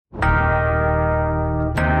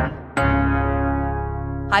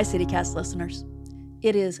Hi, CityCast listeners.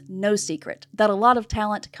 It is no secret that a lot of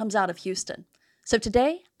talent comes out of Houston. So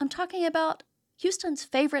today, I'm talking about Houston's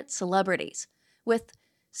favorite celebrities with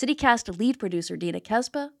CityCast lead producer Dina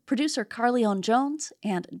Kesba, producer Carleon Jones,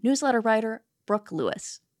 and newsletter writer Brooke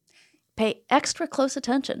Lewis. Pay extra close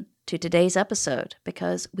attention to today's episode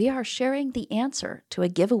because we are sharing the answer to a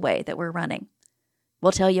giveaway that we're running.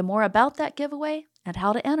 We'll tell you more about that giveaway and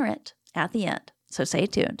how to enter it at the end, so stay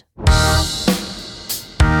tuned.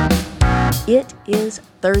 It is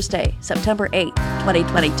Thursday, September 8th,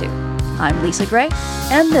 2022. I'm Lisa Gray,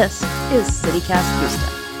 and this is CityCast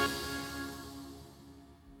Houston.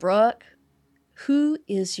 Brooke, who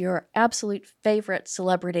is your absolute favorite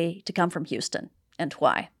celebrity to come from Houston, and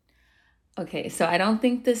why? Okay, so I don't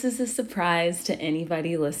think this is a surprise to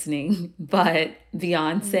anybody listening, but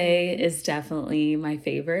Beyoncé is definitely my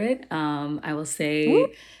favorite. I will say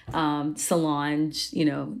Solange,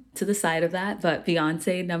 to the side of that, but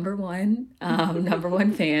Beyoncé number one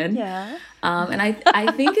fan. Yeah. And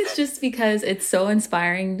I think it's just because it's so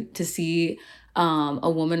inspiring to see a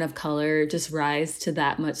woman of color just rise to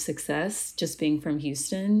that much success, just being from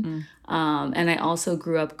Houston. And I also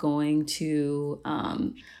grew up going to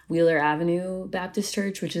Wheeler Avenue Baptist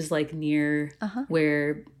Church, which is like near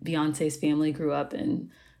where Beyonce's family grew up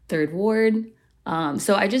in 3rd Ward.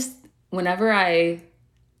 So I just, whenever I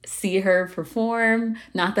see her perform,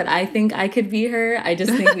 not that I think I could be her, I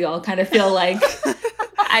just think we all kind of feel like,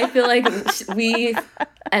 I feel like we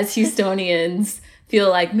as Houstonians feel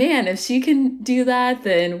like, man, if she can do that,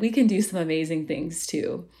 then we can do some amazing things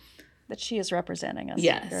too. That she is representing us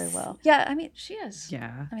very well. Yeah, I mean, she is.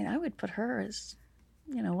 Yeah. I mean, I would put her as,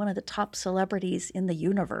 one of the top celebrities in the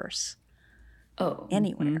universe. Oh.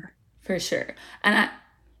 Anywhere. For sure. And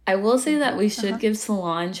I will say that we should give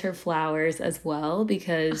Solange her flowers as well,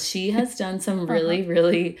 because she has done some really,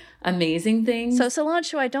 really amazing things. So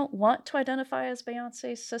Solange, who I don't want to identify as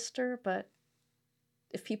Beyonce's sister, but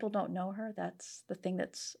if people don't know her, that's the thing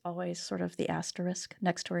that's always sort of the asterisk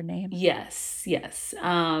next to her name. Yes.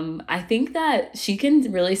 I think that she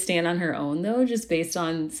can really stand on her own, though, just based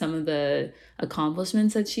on some of the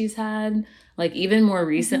accomplishments that she's had. Like, even more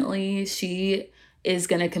recently, she is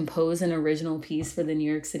going to compose an original piece for the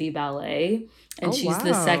New York City Ballet. And she's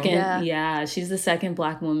the second, she's the second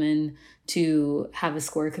Black woman to have a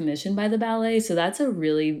score commissioned by the ballet. So that's a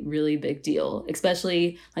really, really big deal,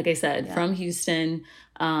 especially, like I said, from Houston.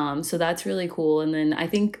 So that's really cool. And then I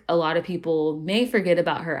think a lot of people may forget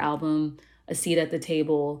about her album, A Seat at the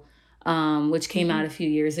Table, which came out a few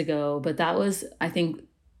years ago. But that was, I think,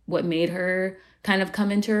 what made her kind of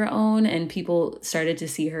come into her own, and people started to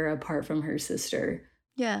see her apart from her sister.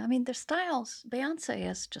 Yeah, I mean, their styles, Beyonce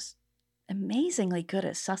is just amazingly good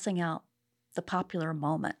at sussing out the popular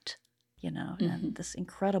moment, and this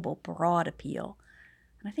incredible broad appeal.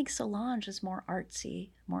 And I think Solange is more artsy,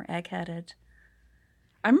 more egg-headed.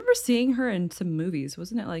 I remember seeing her in some movies.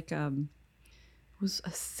 Wasn't it like, it was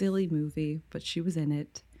a silly movie, but she was in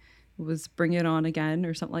it. It was Bring It On Again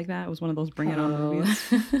or something like that. It was one of those Bring It On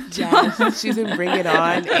movies. Yeah, she's in Bring It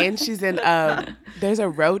On, and she's in, there's a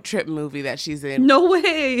road trip movie that she's in. No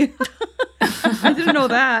way! I didn't know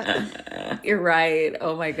that. You're right.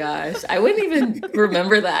 Oh my gosh. I wouldn't even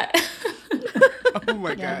remember that. Oh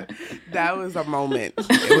my God. That was a moment.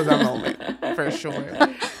 It was a moment, for sure. All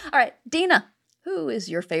right, Dina. Who is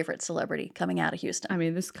your favorite celebrity coming out of Houston? I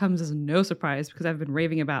mean, this comes as no surprise because I've been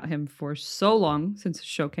raving about him for so long since the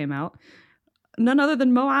show came out. None other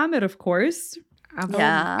than Mohammed, of course.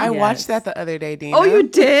 I watched that the other day, Dina. Oh, you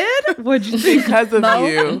did? What'd you think? Because of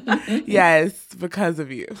you. Yes, because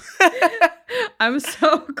of you. I'm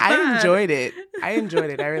so glad. I enjoyed it. I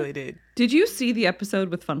really did. Did you see the episode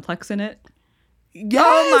with Funplex in it? Yes.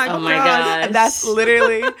 Oh my gosh. And that's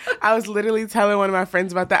literally, I was literally telling one of my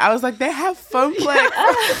friends about that. I was like, they have Funplex.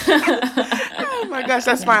 Oh my gosh,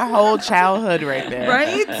 that's my whole childhood right there.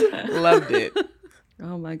 Right? Loved it.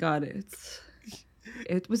 Oh my God,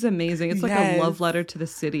 it was amazing. It's like a love letter to the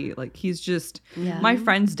city. Like, he's just, my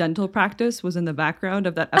friend's dental practice was in the background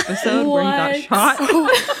of that episode where he got shot.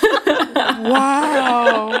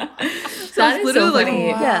 Wow. That is so funny.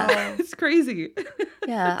 Yeah. It's crazy.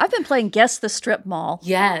 Yeah, I've been playing Guess the Strip Mall.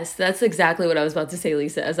 Yes, that's exactly what I was about to say,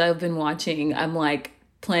 Lisa. As I've been watching, I'm like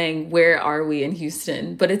playing Where Are We in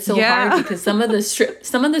Houston? But it's so hard because some of the strip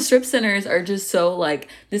centers are just so like,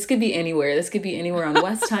 this could be anywhere. This could be anywhere on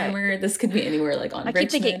Westheimer. This could be anywhere like on Richmond. I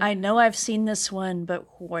keep thinking, I know I've seen this one, but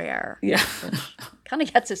where? Yeah. Kind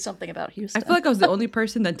of gets us something about Houston. I feel like I was the only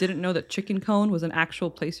person that didn't know that Chicken Cone was an actual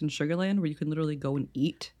place in Sugar Land where you can literally go and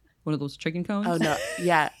eat. One of those chicken cones? Oh, no.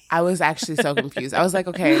 Yeah. I was actually so confused. I was like,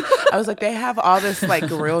 okay. I was like, they have all this like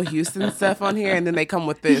real Houston stuff on here, and then they come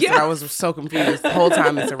with this. Yeah. And I was so confused. The whole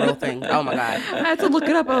time it's a real thing. Oh, my God. I had to look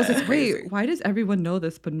it up. I was like, wait, why does everyone know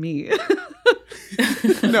this but me?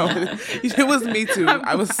 No, it was me too.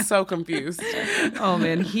 I was so confused. Oh,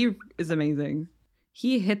 man. He is amazing.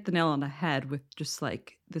 He hit the nail on the head with just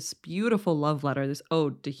like this beautiful love letter, this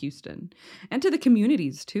ode to Houston and to the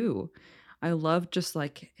communities too. I love just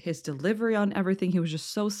like his delivery on everything. He was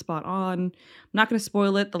just so spot on. I'm not going to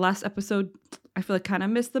spoil it. The last episode, I feel like kind of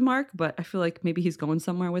missed the mark, but I feel like maybe he's going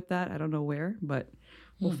somewhere with that. I don't know where, but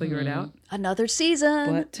we'll figure it out. Another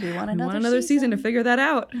season. But we want another season to figure that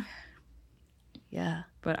out. Yeah.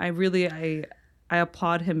 But I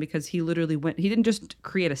applaud him because he literally he didn't just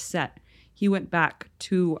create a set. He went back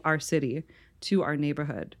to our city, to our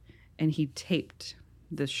neighborhood, and he taped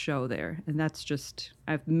this show there. And that's just,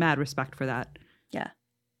 I have mad respect for that. Yeah.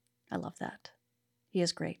 I love that. He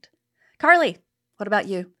is great. Carly, what about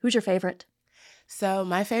you? Who's your favorite? So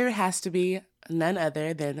my favorite has to be none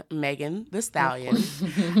other than Megan Thee Stallion.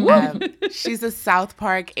 She's a South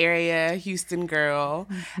Park area Houston girl.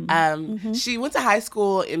 She went to high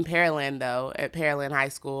school in Pearland, though, at Pearland High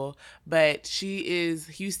School. But she is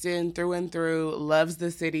Houston through and through, loves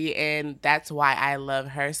the city, and that's why I love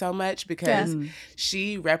her so much, because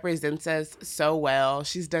she represents us so well.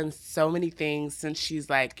 She's done so many things since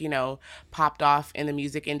she's, like, popped off in the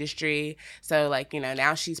music industry. So, like,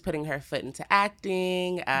 now she's putting her foot into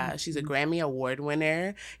acting. She's a Grammy Award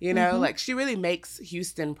winner, like she really makes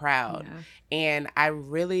Houston proud. Yeah. And I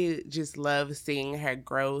really just love seeing her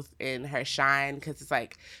growth and her shine, because it's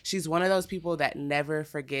like she's one of those people that never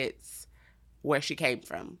forgets where she came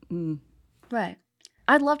from. Right.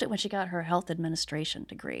 I loved it when she got her health administration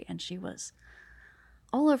degree and she was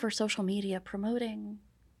all over social media promoting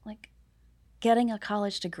like getting a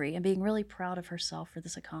college degree and being really proud of herself for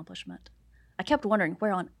this accomplishment. I kept wondering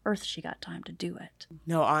where on earth she got time to do it.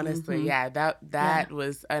 No, honestly, yeah, that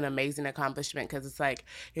was an amazing accomplishment, because it's like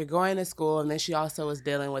you're going to school, and then she also was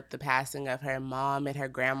dealing with the passing of her mom and her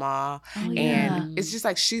grandma, and it's just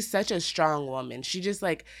like she's such a strong woman. She just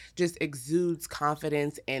exudes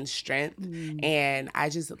confidence and strength, and I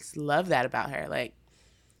just love that about her. Like,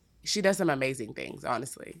 she does some amazing things,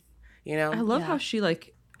 honestly. I love how she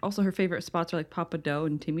also her favorite spots are like Papa Dough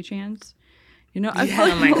and Timmy Chan's. I feel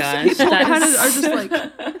like most people kind of are just like,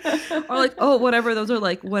 or like, oh, whatever. Those are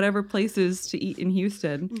like whatever places to eat in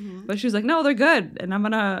Houston. But she's like, no, they're good, and I'm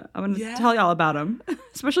gonna tell y'all about them,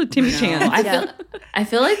 especially Timmy Chan. I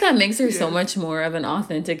feel like that makes her so much more of an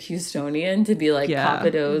authentic Houstonian to be like,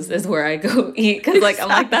 Papa Do's is where I go eat, because I'm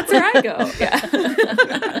like, that's where I go.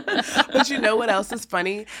 Yeah. But you know what else is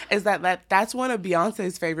funny is that's one of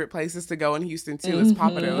Beyonce's favorite places to go in Houston too, is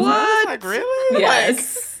Papa Do's. What? I was like, really?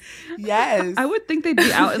 Yes. Yes. I would think they'd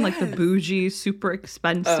be out in like the bougie, super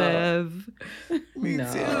expensive. Me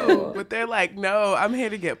too. But they're like, no, I'm here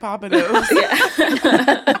to get Papa Do's.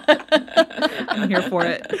 I'm here for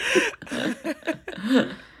it.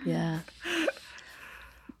 Yeah.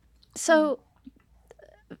 So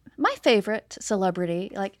my favorite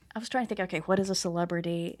celebrity, like I was trying to think, okay, what is a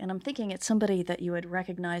celebrity? And I'm thinking it's somebody that you would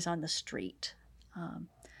recognize on the street. And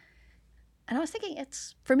I was thinking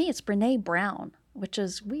for me, it's Brené Brown, which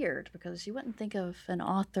is weird because you wouldn't think of an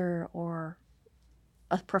author or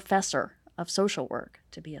a professor of social work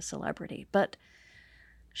to be a celebrity, but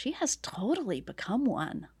she has totally become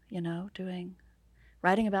one,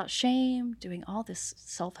 writing about shame, doing all this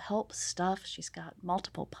self-help stuff. She's got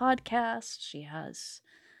multiple podcasts. She has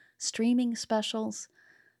streaming specials.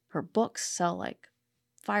 Her books sell like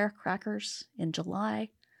firecrackers in July.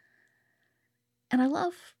 And I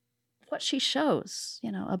love what she shows,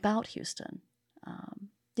 about Houston.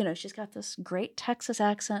 She's got this great Texas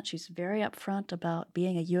accent. She's very upfront about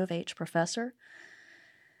being a U of H professor.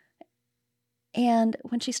 And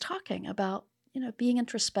when she's talking about, being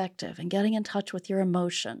introspective and getting in touch with your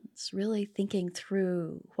emotions, really thinking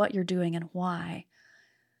through what you're doing and why,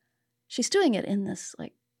 she's doing it in this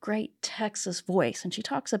like great Texas voice. And she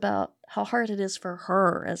talks about how hard it is for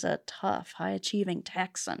her as a tough, high-achieving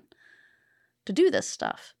Texan to do this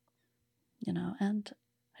stuff, and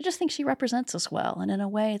I just think she represents us well, and in a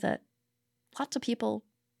way that lots of people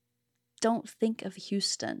don't think of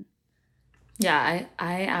Houston. Yeah,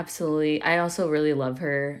 I also really love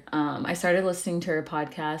her. I started listening to her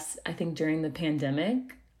podcast, I think during the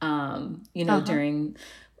pandemic, during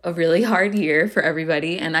a really hard year for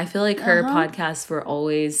everybody. And I feel like her podcasts were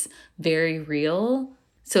always very real.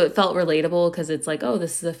 So it felt relatable because it's like, oh,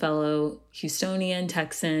 this is a fellow Houstonian,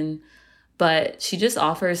 Texan. But she just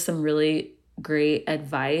offers some really great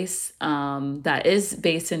advice that is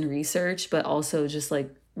based in research, but also just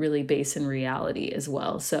like really based in reality as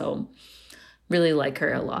well. So really like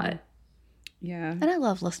her a lot. Yeah. And I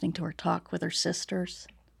love listening to her talk with her sisters.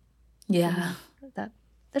 Yeah. That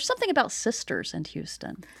there's something about sisters in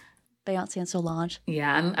Houston. Beyoncé and Solange.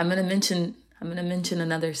 Yeah, I'm gonna mention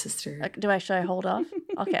another sister. Should I hold off?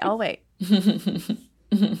 Okay, I'll wait.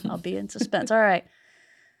 I'll be in suspense. All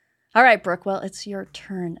right, Brooke. Well, it's your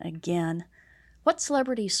turn again. What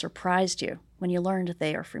celebrity surprised you when you learned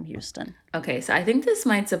they are from Houston? Okay, so I think this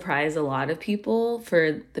might surprise a lot of people,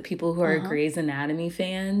 for the people who are Grey's Anatomy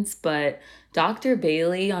fans, but Dr.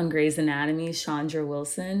 Bailey on Grey's Anatomy, Chandra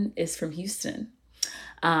Wilson, is from Houston.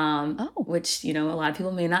 Which, a lot of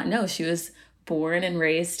people may not know. She was born and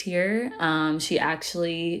raised here. She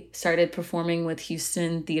actually started performing with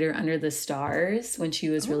Houston Theater Under the Stars when she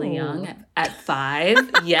was really young, at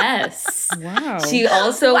 5. Yes. Wow. She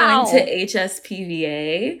also went to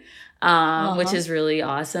HSPVA, which is really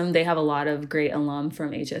awesome. They have a lot of great alum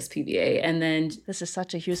from HSPVA. And then this is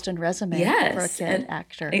such a Houston resume for a kid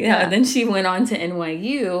actor. Yeah, and then she went on to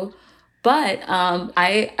NYU. But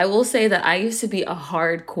I will say that I used to be a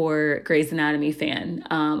hardcore Grey's Anatomy fan.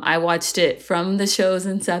 I watched it from the show's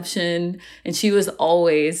inception, and she was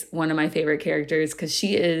always one of my favorite characters because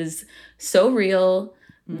she is so real,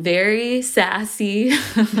 very sassy,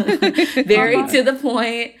 very to the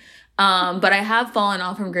point. But I have fallen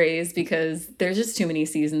off from Grey's because there's just too many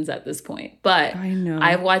seasons at this point. But I know.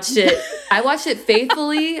 I watched it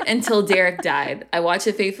faithfully until Derek died.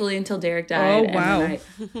 Oh, wow.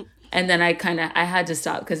 And then I had to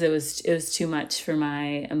stop because it was too much for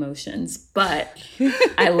my emotions. But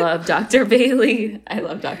I love Dr. Bailey.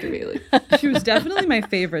 She was definitely my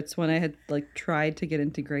favorites when I had tried to get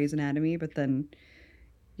into Grey's Anatomy, but then,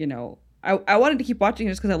 I wanted to keep watching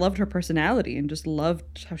it just because I loved her personality and just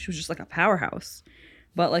loved how she was just like a powerhouse.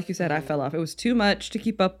 But like you said, I fell off. It was too much to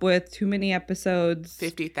keep up with, too many episodes.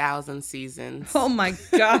 50,000 seasons. Oh my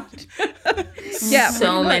God. Yeah.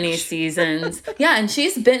 So many seasons. Yeah, and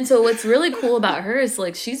so what's really cool about her is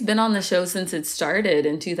she's been on the show since it started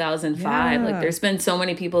in 2005. Yeah. There's been so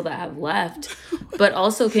many people that have left. But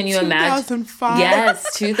also, can you imagine? 2005?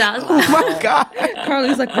 Yes, 2005. Oh my God.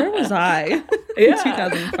 Carly's like, where was I in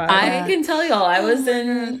 2005? I can tell y'all, I was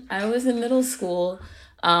in middle school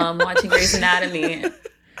watching Grey's Anatomy.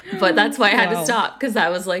 But that's why I had to stop, because I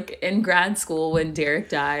was in grad school when Derek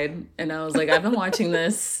died, and I was like, I've been watching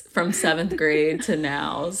this from 7th grade to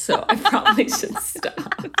now, so I probably should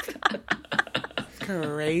stop.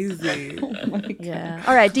 Crazy. Oh my God. Yeah.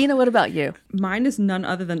 All right, Dina, what about you? Mine is none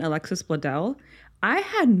other than Alexis Bledel. I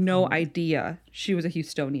had no idea she was a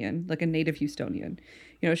Houstonian, a native Houstonian.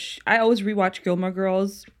 I always rewatch Gilmore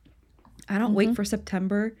Girls. I don't wait for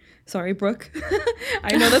September. Sorry, Brooke.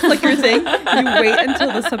 I know that's your thing. You wait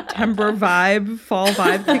until the September fall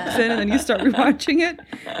vibe kicks in, and then you start rewatching it.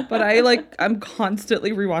 But I'm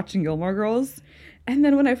constantly rewatching Gilmore Girls. And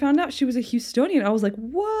then when I found out she was a Houstonian, I was like,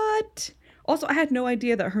 what? Also, I had no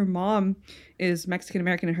idea that her mom is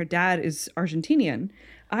Mexican-American and her dad is Argentinian.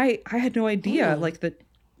 I had no idea that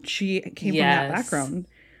she came from that background.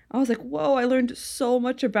 I was like, whoa, I learned so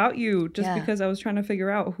much about you just because I was trying to figure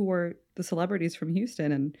out who are the celebrities from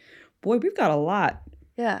Houston. And boy, we've got a lot.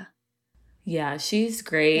 Yeah. Yeah, she's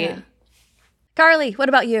great. Yeah. Carly, what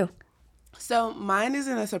about you? So mine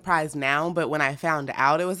isn't a surprise now, but when I found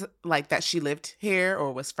out it was that she lived here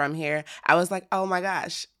or was from here, I was like, oh my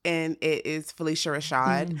gosh. And it is Felicia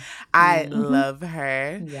Rashad. I love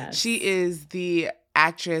her. Yes. She is the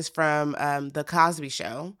actress from The Cosby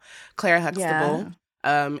Show, Claire Huxtable. Yeah.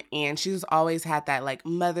 And she's always had that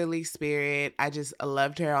motherly spirit. I just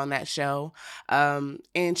loved her on that show. And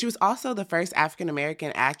she was also the first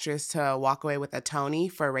African-American actress to walk away with a Tony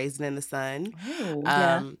for Raisin in the Sun.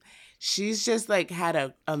 Oh, She's just had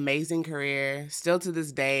an amazing career. Still to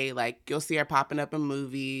this day, you'll see her popping up in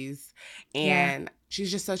movies, and she's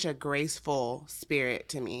just such a graceful spirit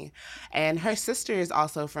to me. And her sister is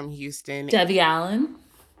also from Houston. Debbie Allen.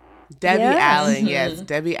 Yes,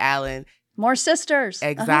 Debbie Allen. More sisters.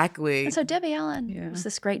 Exactly. And so Debbie Allen was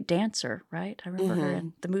this great dancer, right? I remember her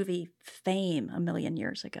in the movie Fame a million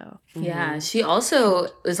years ago. Yeah, she also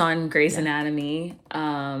was on Grey's Anatomy.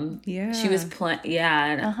 She was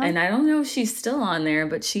and I don't know if she's still on there,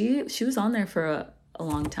 but she was on there for a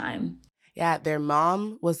long time. Yeah, their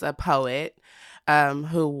mom was a poet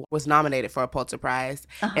who was nominated for a Pulitzer Prize,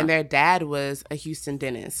 and their dad was a Houston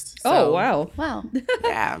dentist. So, wow.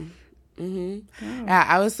 Yeah. Yeah,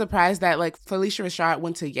 I was surprised that Felicia Rashad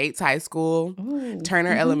went to Yates High School,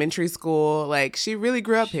 Turner Elementary School. She really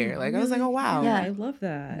grew up here. I was like, oh wow. Yeah, I love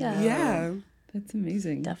that. Yeah. Yeah. That's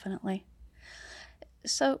amazing. Definitely.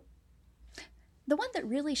 So the one that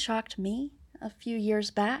really shocked me a few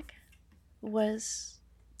years back was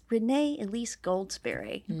Renee Elise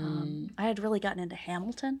Goldsberry. I had really gotten into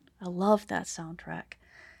Hamilton. I loved that soundtrack.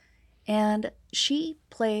 And she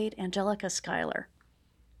played Angelica Schuyler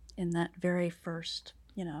in that very first,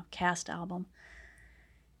 cast album.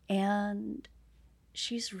 And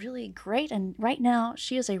she's really great. And right now,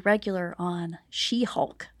 she is a regular on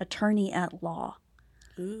She-Hulk, Attorney at Law.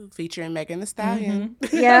 Ooh, featuring Megan Thee Stallion.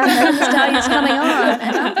 Yeah, Megan Thee Stallion's coming on.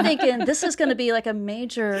 And I'm thinking this is going to be like a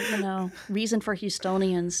major, reason for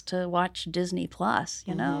Houstonians to watch Disney Plus,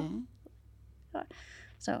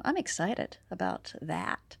 So I'm excited about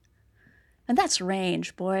that. And that's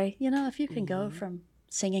range, boy. If you can go from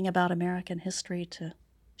singing about American history to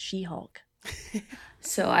She-Hulk.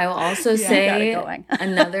 So I will also say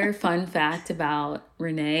another fun fact about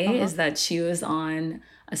Renee is that she was on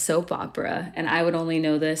a soap opera, and I would only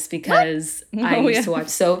know this because I used to watch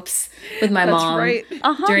soaps with my mom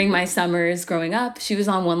during my summers growing up. She was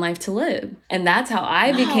on One Life to Live, and that's how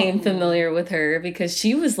I became familiar with her, because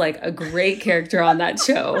she was like a great character on that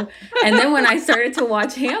show. And then when I started to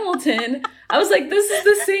watch Hamilton, I was like, this is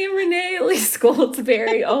the same Renee Elise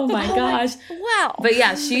Goldsberry. Oh my gosh. Wow. But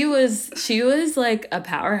yeah, she was like a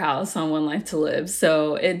powerhouse on One Life to Live.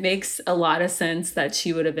 So it makes a lot of sense that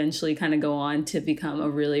she would eventually kind of go on to become a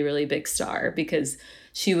really, really big star, because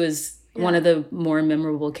she was one of the more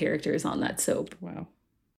memorable characters on that soap. Wow.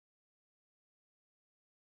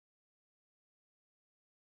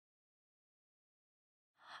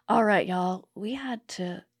 All right, y'all. We had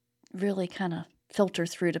to really kind of filter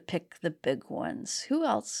through to pick the big ones. Who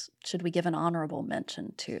else should we give an honorable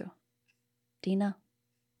mention to? Dina?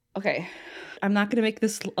 Okay. I'm not going to make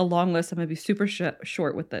this a long list. I'm going to be super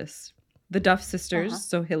short with this. The Duff sisters.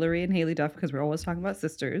 So Hillary and Haley Duff, because we're always talking about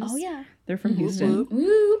sisters. Oh, yeah. They're from Houston.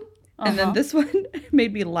 Woo. And then this one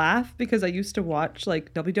made me laugh because I used to watch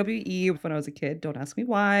like WWE when I was a kid. Don't ask me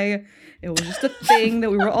why. It was just a thing that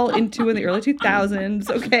we were all into in the early 2000s,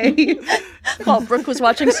 okay? While Brooke was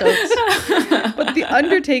watching soaps. But The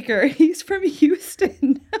Undertaker, he's from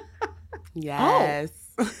Houston. Yes.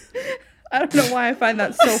 Oh. I don't know why I find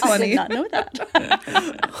that so funny. I did not know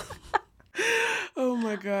that. Oh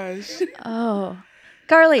my gosh. Oh.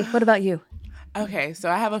 Carly, what about you? Okay, so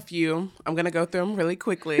I have a few. I'm gonna go through them really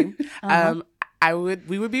quickly.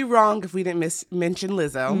 We would be wrong if we didn't mention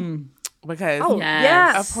Lizzo, because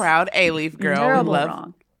yes. a proud A-Leaf girl. Terrible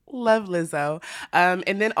wrong. Love Lizzo.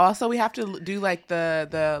 And then also we have to do like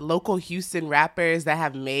the local Houston rappers that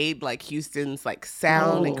have made like Houston's like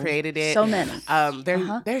sound and created it. So many.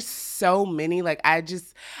 There's so many. Like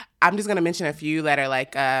I'm just gonna mention a few that are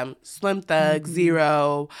like Slim Thug,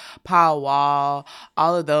 Zero, Paul Wall,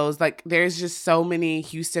 all of those. Like there's just so many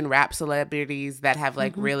Houston rap celebrities that have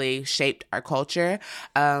like really shaped our culture.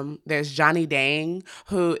 There's Johnny Dang,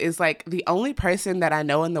 who is like the only person that I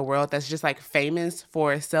know in the world that's just like famous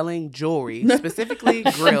for selling jewelry, specifically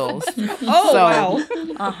grills.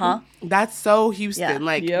 Wow. That's so Houston.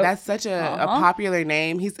 Yeah. That's such a popular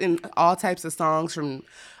name. He's in all types of songs from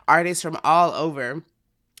artists from all over.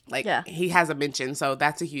 He has a mention, so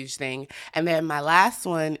that's a huge thing. And then my last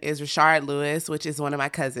one is Rashard Lewis, which is one of my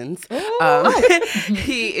cousins.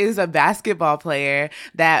 He is a basketball player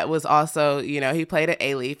that was also, he played at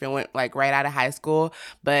A-Leaf and went like right out of high school,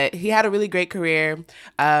 but he had a really great career.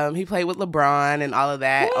 He played with LeBron and all of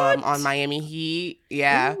that on Miami Heat.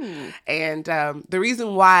 Yeah. Ooh. And the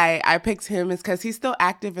reason why I picked him is because he's still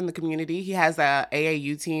active in the community. He has a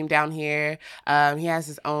AAU team down here. He has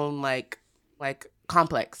his own like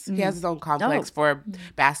complex. He has his own complex for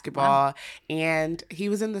basketball. Wow. And he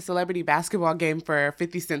was in the celebrity basketball game for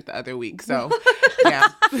 50 Cent the other week. So, yeah.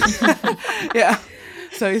 Yeah.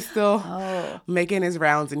 So he's still making his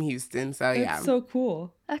rounds in Houston. So, yeah. That's so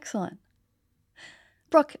cool. Excellent.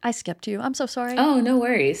 Brooke, I skipped you. I'm so sorry. Oh, no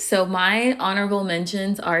worries. So my honorable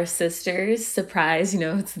mentions are sisters. Surprise,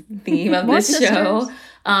 it's the theme of this show.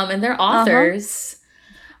 And they're authors.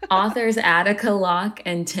 Authors Attica Locke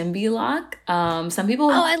and Timby Locke. Some people,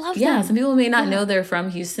 I love them. Yeah, some people may not know they're from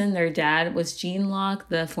Houston. Their dad was Gene Locke,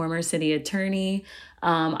 the former city attorney.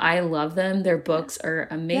 I love them. Their books are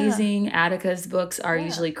amazing. Yeah. Attica's books are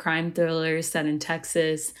usually crime thrillers set in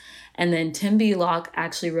Texas. And then Timby Locke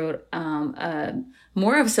actually wrote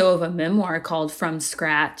more of a memoir called From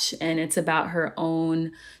Scratch. And it's about her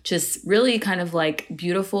own just really kind of like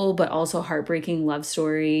beautiful but also heartbreaking love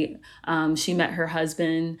story. She met her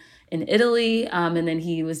husband in Italy and then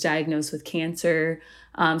he was diagnosed with cancer.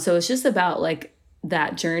 So it's just about like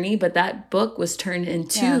that journey. But that book was turned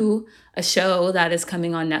into a show that is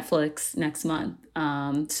coming on Netflix next month.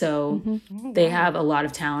 So they have a lot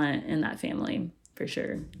of talent in that family. for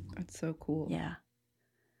sure. That's so cool. Yeah,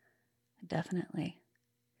 definitely.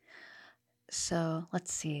 So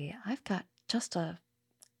let's see. I've got just a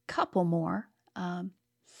couple more.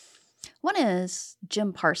 One is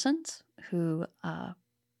Jim Parsons, who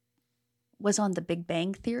was on The Big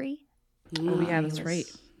Bang Theory. Oh, yeah, that's right.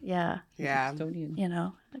 Yeah. Yeah. Estonian. You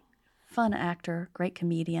know, fun actor, great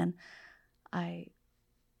comedian. I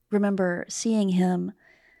remember seeing him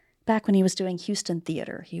back when he was doing Houston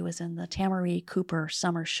theater. He was in the Tamari Cooper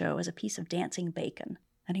summer show as a piece of dancing bacon.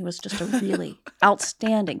 And he was just a really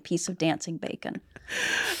outstanding piece of dancing bacon.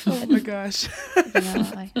 Oh my gosh. You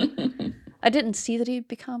know, I didn't see that he'd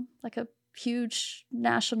become like a huge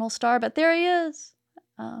national star, but there he is.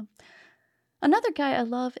 Another guy I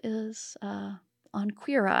love is on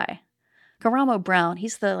Queer Eye, Karamo Brown.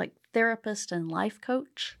 He's the like therapist and life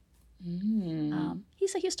coach.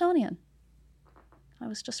 He's a Houstonian. I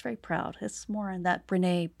was just very proud. It's more in that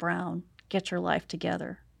Brené Brown, get your life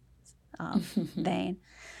together vein.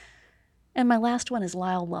 And my last one is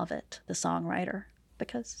Lyle Lovett, the songwriter,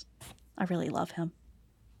 because I really love him.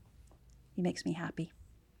 He makes me happy.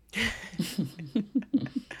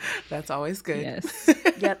 That's always good. Yes.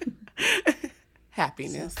 Yep.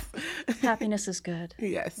 Happiness. Happiness is good.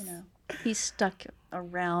 Yes. You know, he's stuck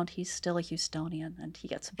around. He's still a Houstonian, and he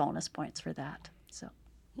gets bonus points for that. So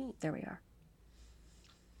there we are.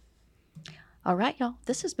 All right, y'all.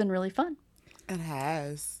 This has been really fun. It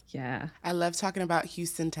has. Yeah. I love talking about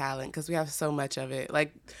Houston talent because we have so much of it.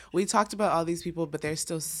 Like, we talked about all these people, but there's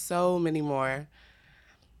still so many more.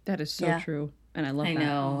 That is so true. And I love that. I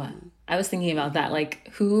know. I was thinking about that. Like,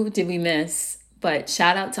 who did we miss? But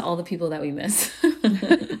shout out to all the people that we miss.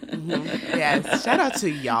 Yes. Shout out to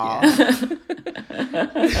y'all.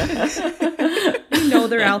 We know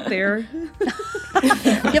they're out there.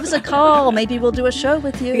 Give us a call. Maybe we'll do a show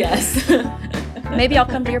with you. Yes. Maybe I'll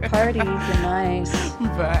come to your party. You're nice. Bye.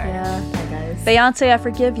 Yeah. Bye, guys. Beyoncé, I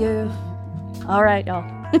forgive you. All right, y'all.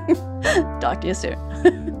 Talk to you soon.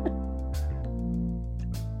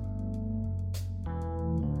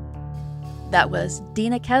 That was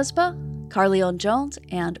Dina Kesba, Carleon Jones,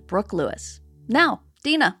 and Brooke Lewis. Now,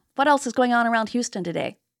 Dina, what else is going on around Houston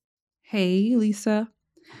today? Hey, Lisa.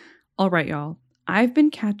 All right, y'all. I've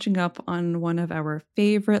been catching up on one of our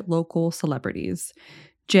favorite local celebrities,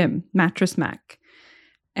 Jim, Mattress Mac.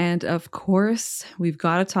 And of course, we've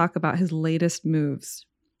got to talk about his latest moves.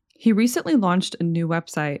 He recently launched a new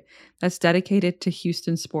website that's dedicated to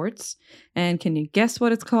Houston sports. And can you guess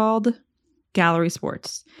what it's called? Gallery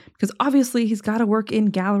Sports. Because obviously he's got to work in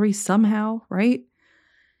gallery somehow, right?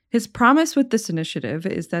 His promise with this initiative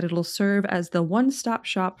is that it'll serve as the one-stop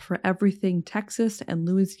shop for everything Texas and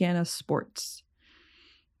Louisiana sports.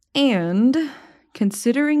 And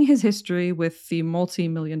considering his history with the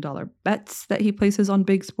multi-million-dollar bets that he places on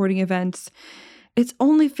big sporting events, it's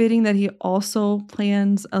only fitting that he also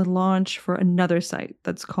plans a launch for another site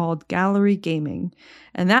that's called Gallery Gaming,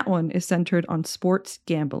 and that one is centered on sports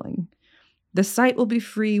gambling. The site will be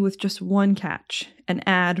free with just one catch, an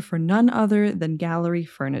ad for none other than Gallery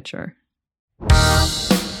Furniture.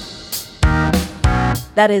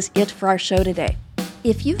 That is it for our show today.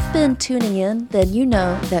 If you've been tuning in, then you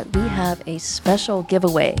know that we have a special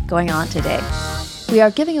giveaway going on today. We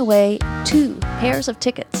are giving away 2 pairs of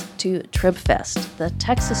tickets to TribFest, the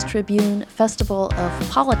Texas Tribune Festival of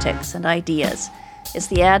Politics and Ideas. It's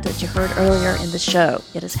the ad that you heard earlier in the show.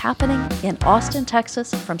 It is happening in Austin,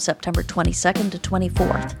 Texas from September 22nd to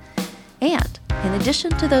 24th. And in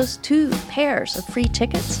addition to those 2 pairs of free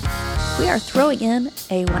tickets, we are throwing in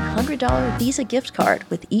a $100 Visa gift card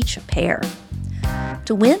with each pair.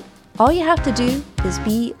 To win, all you have to do is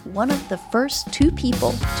be one of the first 2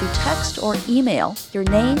 people to text or email your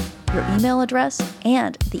name, your email address,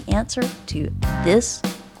 and the answer to this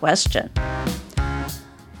question.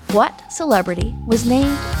 What celebrity was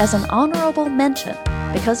named as an honorable mention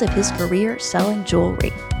because of his career selling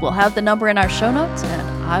jewelry? We'll have the number in our show notes, and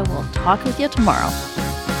I will talk with you tomorrow.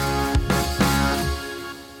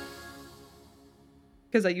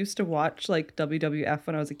 Because I used to watch like WWF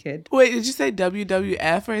when I was a kid. Wait, did you say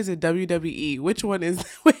WWF or is it WWE? Which one is...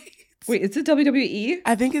 Wait, is it WWE?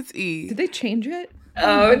 I think it's E. Did they change it?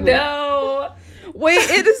 Oh, no. Wait,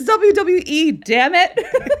 it is WWE, damn it.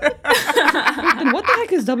 Then what the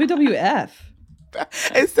heck is WWF?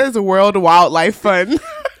 It says World Wildlife Fund.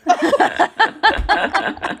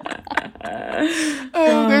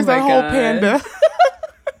 There's a whole panda.